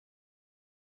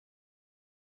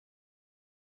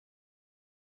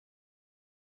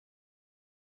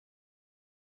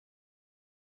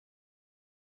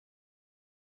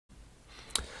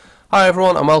Hi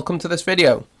everyone and welcome to this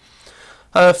video.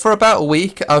 For about a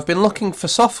week I've been looking for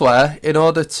software in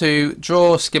order to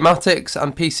draw schematics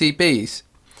and PCBs.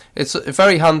 It's a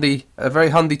very handy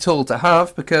tool to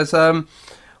have because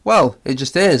well, it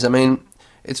just is. I mean,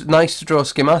 it's nice to draw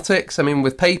schematics. I mean,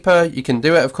 with paper you can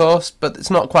do it of course, but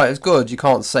it's not quite as good. You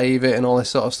can't save it and all this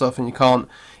sort of stuff, and you can't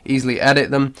easily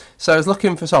edit them. So I was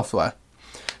looking for software.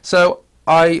 So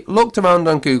I looked around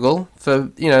on Google for,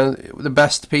 the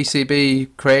best PCB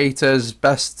creators,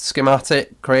 best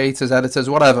schematic creators, editors,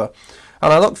 whatever.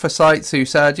 And I looked for sites who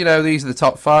said, these are the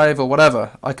top 5 or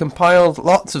whatever. I compiled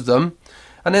lots of them,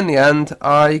 and in the end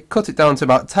I cut it down to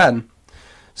about 10.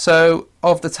 So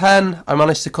of the 10, I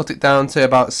managed to cut it down to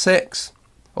about 6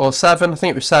 or 7. I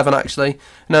think it was 7 actually.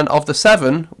 And then of the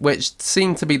 7, which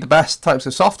seemed to be the best types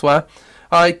of software,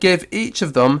 I give each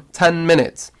of them 10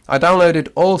 minutes. I downloaded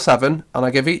all 7 and I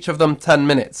give each of them 10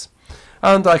 minutes.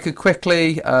 And I could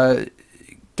quickly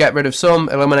get rid of some,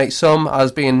 eliminate some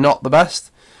as being not the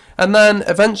best. And then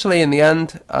eventually in the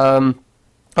end I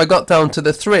got down to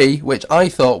the 3 which I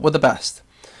thought were the best.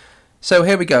 So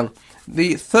here we go.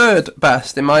 The third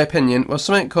best in my opinion was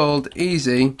something called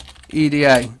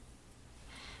EasyEda.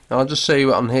 I'll just show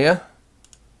you it on here.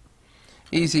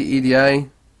 EasyEda.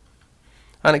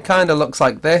 And it kind of looks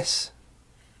like this.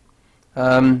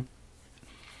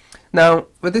 Now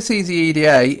with this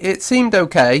EasyEda it seemed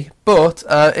okay, but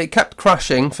it kept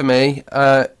crashing for me.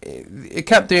 It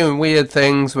kept doing weird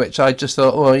things which I just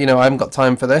thought, well, I haven't got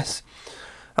time for this.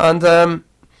 And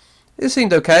it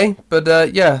seemed okay, but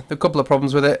yeah, there are a couple of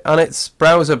problems with it, and it's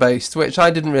browser based, which I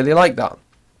didn't really like that.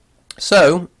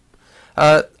 So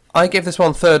I gave this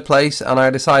one 3rd place and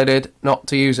I decided not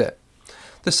to use it.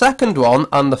 The second one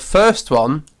and the first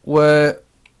one were,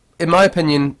 in my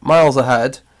opinion, miles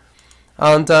ahead.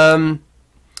 And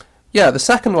yeah, the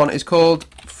second one is called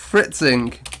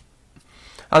Fritzing.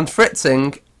 And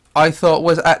Fritzing I thought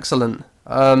was excellent.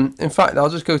 In fact, I'll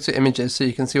just go to images so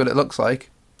you can see what it looks like.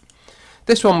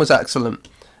 This one was excellent.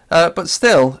 But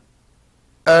still,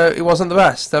 it wasn't the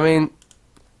best. I mean,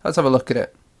 let's have a look at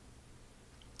it.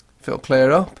 If it'll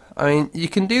clear up. I mean, you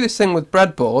can do this thing with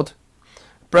Breadboard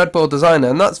Designer,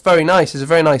 and that's very nice. It's a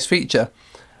very nice feature.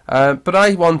 But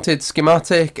I wanted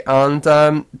schematic and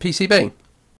PCB.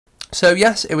 So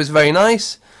yes, it was very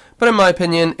nice, but in my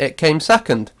opinion it came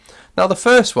second. Now the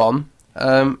first one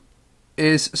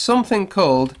is something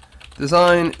called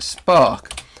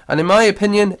DesignSpark, and in my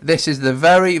opinion this is the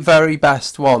very, very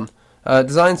best one.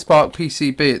 DesignSpark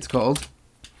PCB it's called.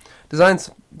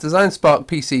 DesignSpark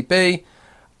PCB.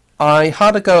 I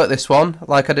had a go at this one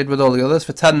like I did with all the others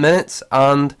for 10 minutes,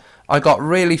 and I got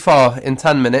really far in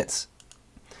 10 minutes.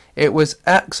 It was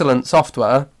excellent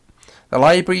software. The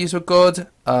libraries were good.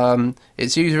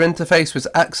 Its user interface was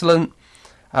excellent.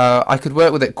 I could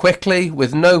work with it quickly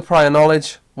with no prior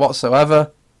knowledge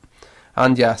whatsoever.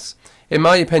 And yes, in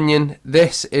my opinion,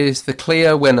 this is the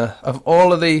clear winner. Of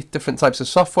all of the different types of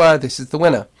software, this is the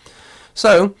winner.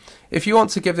 So, if you want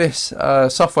to give this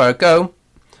software a go,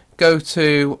 go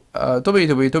to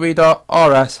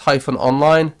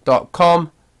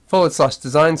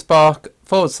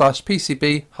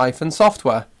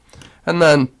www.rs-online.com/DesignSpark/PCB-software, and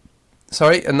then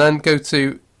go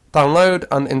to download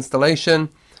and installation,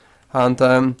 and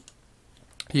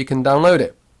you can download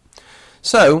it.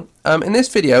 So in this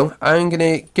video I'm going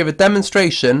to give a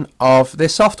demonstration of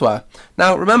this software.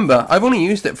 Now remember, I've only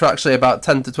used it for actually about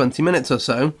 10 to 20 minutes or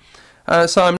so,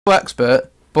 so I'm no expert.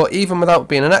 But even without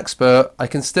being an expert, I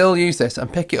can still use this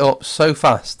and pick it up so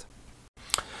fast.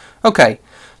 Okay,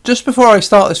 just before I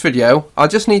start this video, I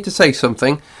just need to say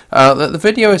something, that the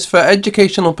video is for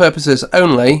educational purposes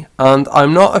only, and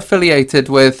I'm not affiliated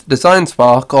with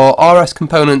DesignSpark or RS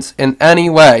Components in any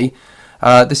way.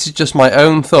 This is just my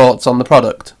own thoughts on the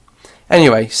product.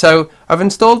 Anyway, so I've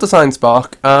installed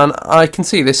DesignSpark and I can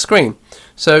see this screen.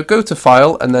 So go to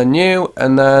File and then New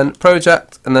and then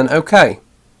Project and then OK.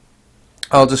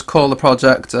 I'll just call the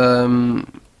project, I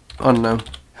don't know,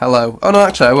 Hello. Oh no,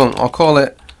 actually I won't. I'll call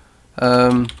it,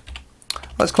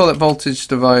 let's call it Voltage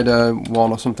Divider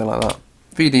 1 or something like that.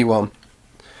 VD1.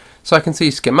 So I can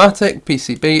see Schematic,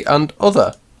 PCB and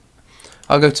Other.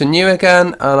 I'll go to New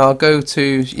again and I'll go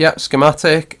to, yep,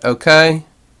 Schematic, OK.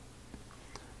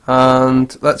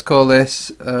 And let's call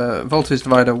this Voltage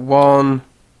Divider 1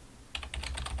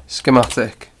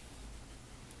 Schematic.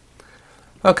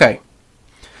 OK.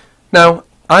 Now,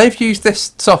 I've used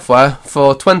this software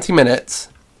for 20 minutes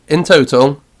in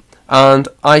total, and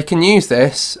I can use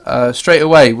this straight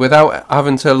away without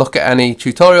having to look at any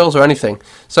tutorials or anything.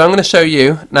 So I'm going to show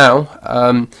you now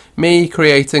me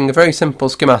creating a very simple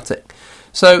schematic.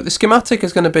 So the schematic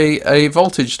is going to be a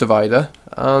voltage divider,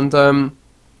 and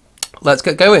let's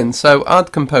get going. So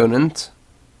add component,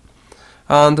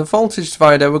 and the voltage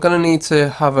divider, we're going to need to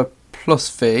have a plus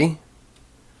V.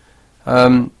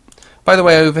 By the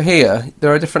way, over here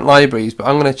there are different libraries, but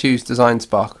I'm going to choose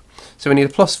DesignSpark. So we need a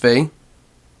plus V, and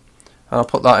I'll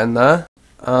put that in there,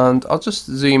 and I'll just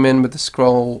zoom in with the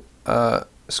scroll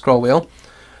wheel,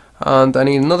 and I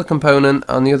need another component,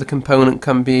 and the other component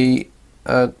can be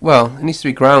well, it needs to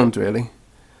be ground really.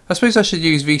 I suppose I should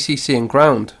use VCC and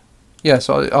ground. Yeah,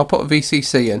 so I'll put a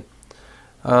VCC in,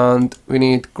 and we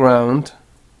need ground.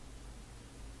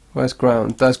 Where's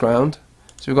ground? There's ground.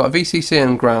 So we've got a VCC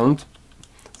and ground.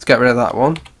 Let's get rid of that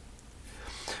one.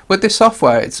 With this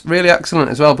software, it's really excellent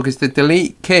as well, because the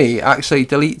delete key actually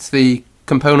deletes the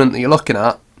component that you're looking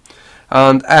at,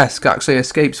 and ESC actually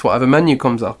escapes whatever menu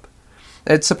comes up.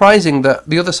 It's surprising that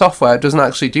the other software doesn't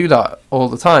actually do that all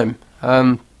the time.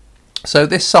 So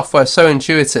this software is so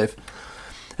intuitive.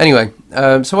 Anyway,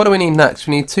 so what do we need next?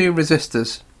 We need two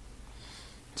resistors.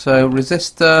 So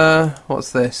resistor,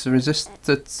 what's this?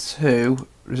 Resistor 2,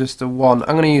 resistor 1. I'm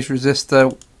going to use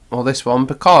resistor, or this one,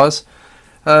 because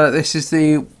this is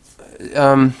the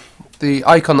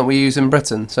icon that we use in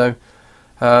Britain. So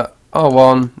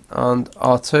R1 and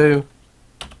R2.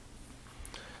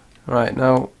 Right,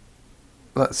 now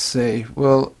let's see.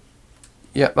 Well,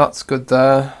 yeah, that's good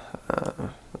there.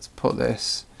 Let's put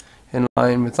this in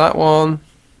line with that one.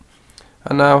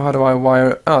 And now how do I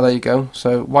wire it? Oh, there you go.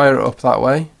 So wire it up that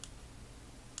way.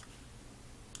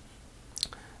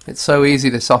 It's so easy,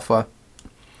 this software.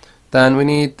 Then we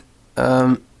need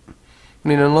another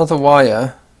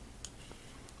wire.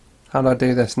 How do I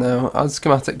do this now? Add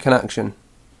schematic connection.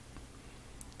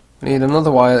 We need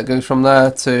another wire that goes from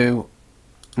there to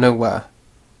nowhere.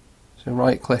 So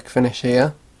right click, finish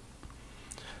here.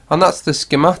 And that's the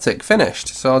schematic finished.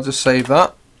 So I'll just save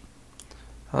that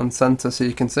and center so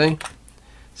you can see.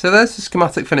 So there's the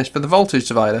schematic finish for the voltage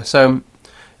divider. So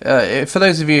for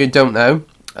those of you who don't know,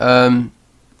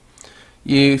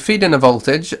 you feed in a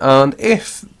voltage, and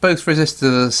if both resistors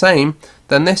are the same,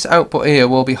 then this output here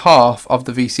will be half of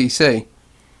the VCC.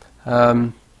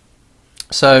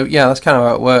 So yeah, that's kind of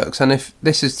how it works. And if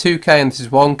this is 2K and this is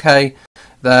 1K,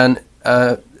 then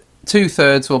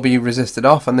 2/3 will be resisted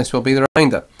off, and this will be the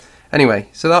remainder. Anyway,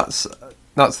 so that's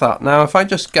that. Now if I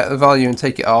just get the value and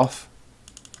take it off,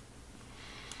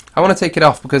 I want to take it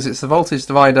off because it's the voltage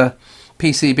divider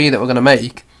PCB that we're going to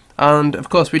make, and of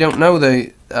course we don't know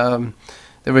the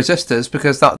resistors,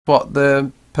 because that's what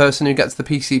the person who gets the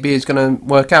PCB is going to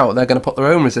work out. They're going to put their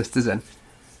own resistors in.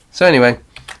 So anyway,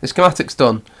 the schematic's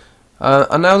done,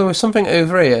 and now there was something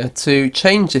over here to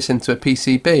change this into a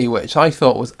PCB, which I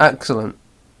thought was excellent.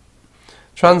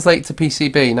 Translate to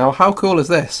PCB. Now how cool is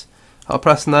this? I'll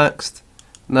press next,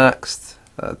 next,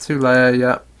 2-layer,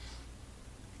 yeah.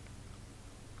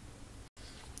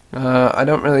 I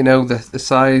don't really know the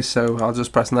size, so I'll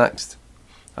just press next.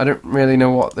 I don't really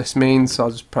know what this means, so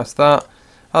I'll just press that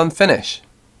and finish.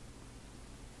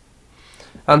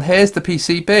 And here's the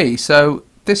PCB. So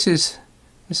this is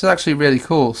actually really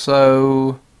cool.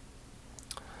 So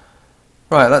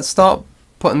right, let's start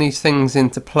putting these things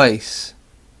into place.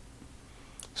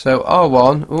 So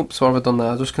R1, oops, what have I done there?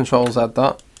 I'll just Control Z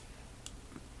that.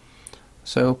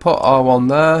 So we'll put R1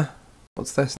 there.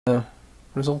 What's this now?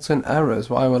 Resulting errors,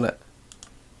 why will it?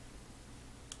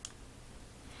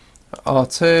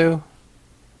 R2.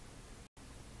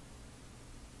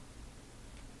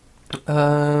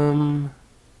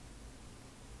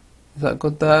 Is that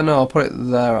good there? No, I'll put it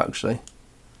there actually.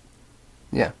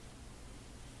 Yeah.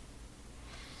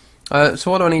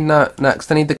 So what do I need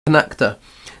next? I need the connector.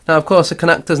 Now of course the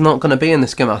connector's not going to be in the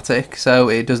schematic, so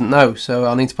it doesn't know, so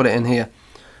I'll need to put it in here.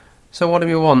 So what do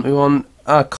we want? We want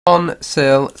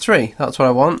consil 3, that's what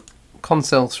I want.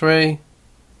 Consil 3.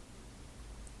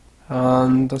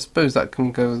 And I suppose that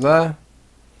can go there.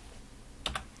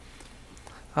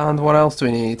 And what else do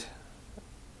we need?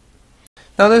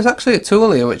 Now there's actually a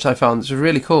tool here which I found which is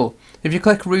really cool. If you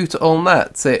click root all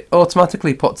nets, it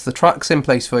automatically puts the tracks in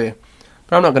place for you.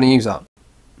 But I'm not going to use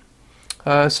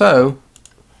that. So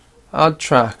add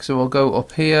track, so we'll go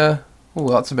up here. Oh,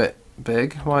 that's a bit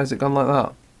big. Why has it gone like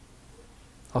that?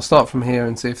 I'll start from here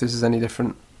and see if this is any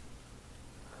different.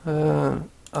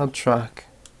 Add track.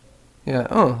 Yeah,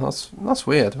 oh, that's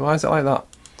weird. Why is it like that?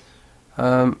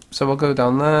 So we'll go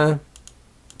down there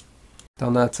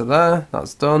to there.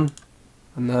 That's done.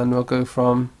 And then we'll go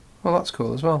from, well, that's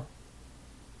cool as well.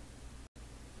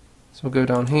 So we'll go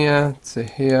down here to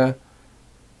here,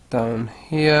 down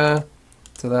here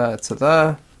to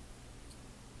there,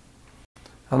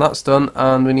 and that's done.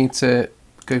 And we need to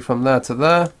go from there to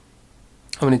there,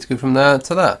 and we need to go from there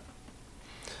to there.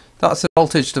 that's the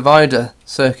voltage divider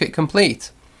circuit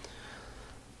complete.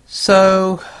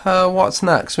 So what's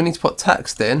next? We need to put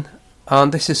text in,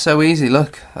 and this is so easy.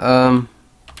 Look,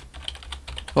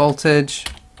 voltage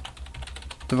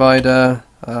divider,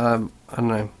 I don't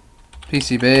know,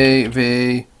 PCB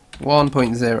V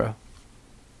 1.0,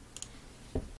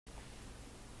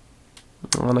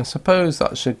 and I suppose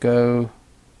that should go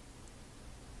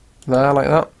there like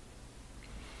that.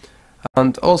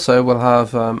 And also we'll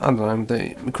have I don't know,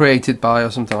 the created by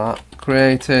or something like that.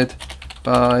 Created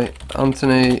by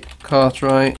Anthony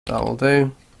Cartwright. That will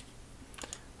do.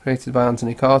 Created by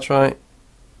Anthony Cartwright.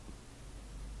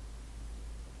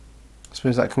 I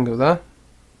suppose that can go there.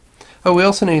 Oh, we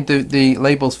also need the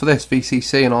labels for this,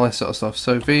 VCC and all this sort of stuff.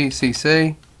 So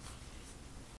VCC.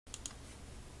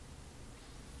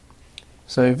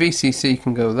 So VCC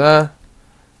can go there,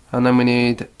 and then we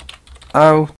need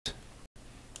out,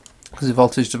 because the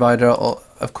voltage divider,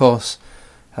 of course,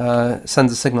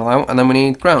 sends a signal out, and then we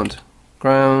need ground.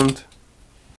 Ground.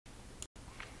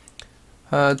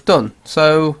 Done.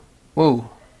 So, whoa,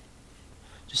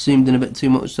 just zoomed in a bit too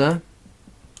much there.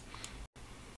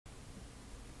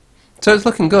 So it's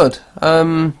looking good.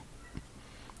 Now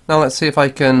let's see if I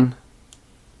can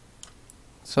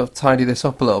sort of tidy this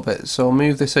up a little bit. So I'll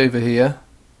move this over here.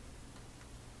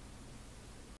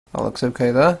 That looks okay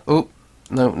there. Oh,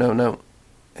 no.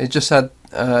 It just said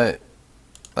like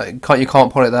you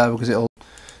can't put it there because it'll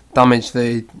damage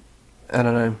the, I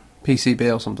don't know,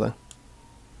 PCB or something.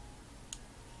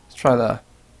 Let's try there.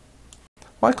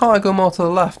 Why can't I go more to the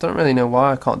left? I don't really know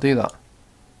why I can't do that.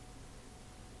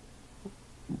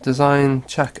 Design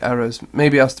check errors.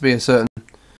 Maybe it has to be a certain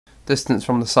distance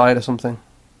from the side or something.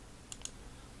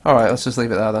 Alright, let's just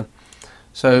leave it there then.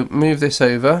 So move this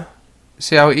over.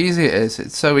 See how easy it is?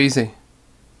 It's so easy.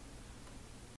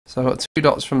 So I've got 2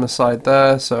 dots from the side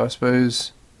there, so I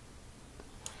suppose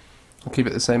I'll keep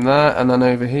it the same there, and then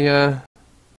over here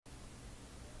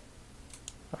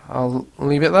I'll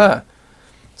leave it there.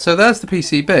 So there's the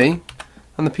PCB,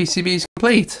 and the PCB is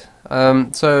complete.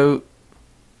 So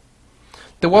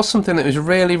there was something that was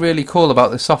really cool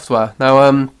about this software.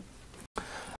 Now,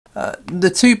 the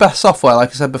 2 best software, like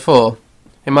I said before,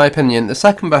 in my opinion, the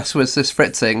second best was this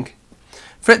Fritzing.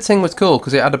 Fritzing was cool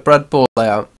because it had a breadboard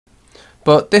layout.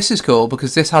 But this is cool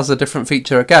because this has a different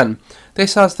feature again.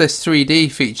 This has this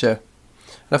 3D feature.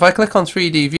 And if I click on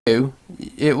 3D view,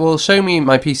 it will show me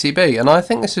my PCB. And I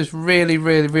think this is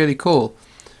really cool.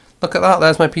 Look at that,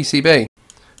 there's my PCB.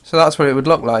 So that's what it would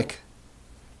look like.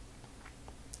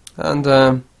 And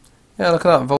yeah, look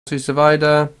at that, voltage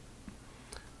divider.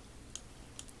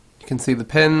 You can see the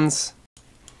pins.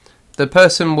 The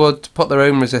person would put their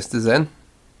own resistors in.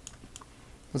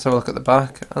 Let's have a look at the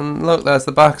back, and look, there's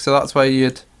the back, so that's where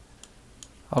you'd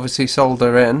obviously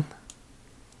solder in.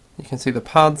 You can see the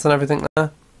pads and everything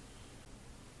there.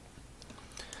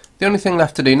 The only thing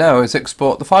left to do now is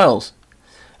export the files.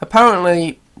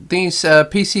 Apparently these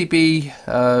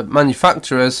PCB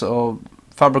manufacturers or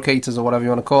fabricators or whatever you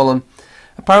want to call them,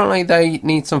 apparently they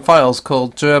need some files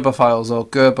called Gerber files or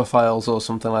Gerber files or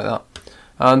something like that.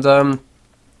 And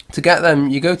to get them,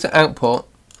 you go to output,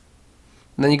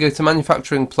 and then you go to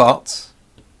manufacturing plots,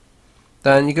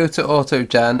 then you go to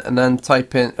AutoGen, and then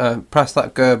type in, press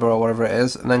that Gerber or whatever it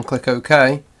is, and then click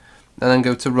OK, and then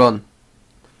go to run.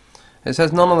 It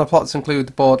says none of the plots include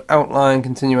the board outline,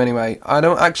 continue anyway. I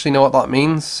don't actually know what that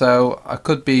means, so I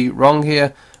could be wrong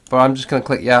here, but I'm just going to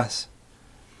click yes.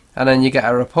 And then you get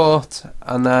a report,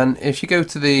 and then if you go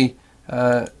to the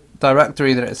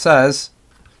directory that it says,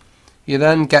 you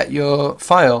then get your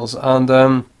files,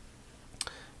 and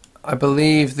I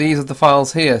believe these are the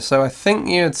files here. So I think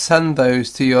you'd send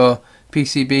those to your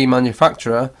PCB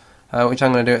manufacturer, which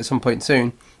I'm going to do at some point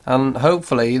soon, and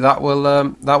hopefully that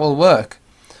will work.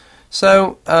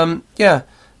 So yeah,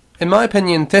 in my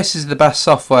opinion, this is the best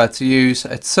software to use.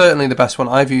 It's certainly the best one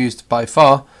I've used by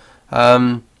far,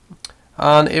 and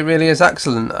it really is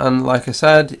excellent. And like I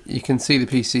said, you can see the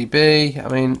PCB. I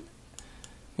mean,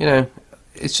 you know,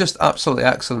 it's just absolutely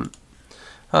excellent,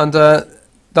 and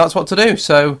that's what to do.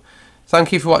 So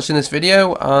thank you for watching this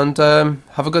video, and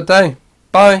have a good day.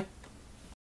 Bye.